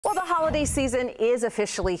holiday season is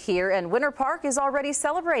officially here, and Winter Park is already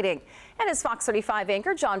celebrating. And as Fox 35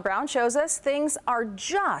 anchor John Brown shows us, things are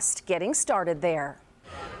just getting started there.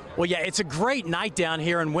 Well, yeah, it's a great night down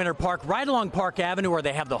here in Winter Park, right along Park Avenue, where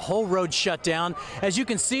they have the whole road shut down. As you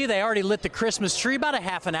can see, they already lit the Christmas tree about a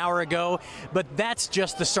half an hour ago, but that's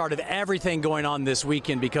just the start of everything going on this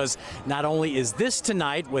weekend, because not only is this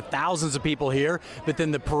tonight with thousands of people here, but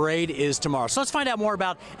then the parade is tomorrow. So let's find out more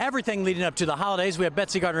about everything leading up to the holidays. We have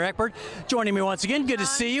Betsy, Gardner, Eckbert joining me once again. Good to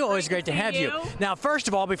see you. Always great to have you. Now, first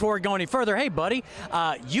of all, before we go any further, hey, buddy,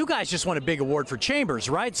 you guys just won a big award for Chambers,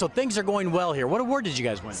 right? So things are going well here. What award did you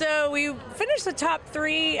guys win? So we finished the top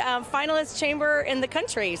three finalist chamber in the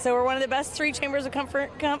country. So we're one of the best three chambers of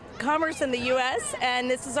commerce in the U.S. And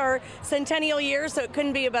this is our centennial year, so it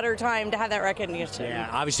couldn't be a better time to have that recognition. Yeah,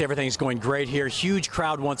 obviously everything's going great here. Huge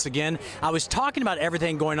crowd once again. I was talking about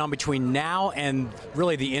everything going on between now and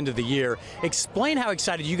really the end of the year. Explain how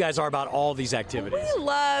excited you guys are about all these activities. We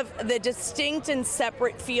love the distinct and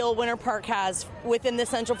separate feel Winter Park has within the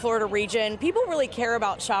Central Florida region. People really care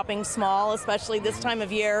about shopping small, especially this time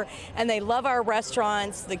of year. And they love our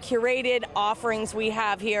restaurants. The curated offerings we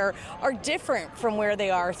have here are different from where they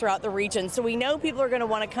are throughout the region. So we know people are going to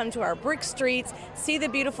want to come to our brick streets, see the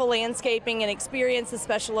beautiful landscaping, and experience the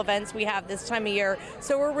special events we have this time of year.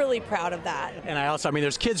 So we're really proud of that. And I mean,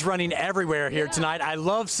 there's kids running everywhere here tonight. I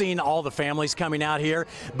love seeing all the families coming out here.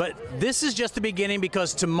 But this is just the beginning,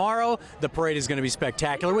 because tomorrow the parade is going to be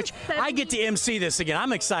spectacular, which I get to MC this again.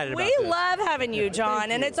 I'm excited about this. We love having you,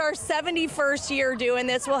 John. And it's our 71st year doing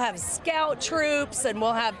this. We'll have scout troops, and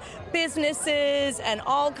we'll have businesses and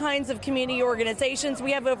all kinds of community organizations.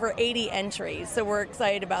 We have over 80 entries, so we're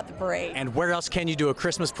excited about the parade. And where else can you do a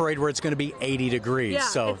Christmas parade where it's going to be 80 degrees? Yeah,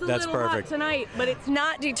 so it's a that's little perfect. Hot tonight, but it's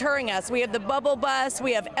not deterring us. We have the bubble bus,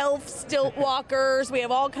 we have elf stilt walkers, we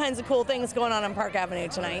have all kinds of cool things going on Park Avenue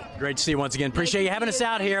tonight. Great to see you once again. Appreciate you having us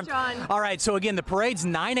out here. John. All right, so again, the parade's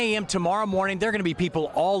 9 a.m. tomorrow morning. There are going to be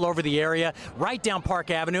people all over the area, right down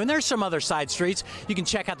Park Avenue, and there's some other side streets. You can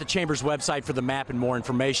check out the Chamber's website for the map and more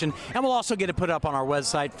information, and we'll also get it put up on our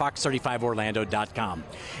website, fox35orlando.com.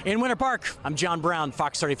 In Winter Park, I'm John Brown,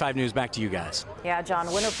 Fox 35 News. Back to you guys. Yeah,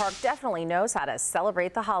 John, Winter Park definitely knows how to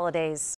celebrate the holidays.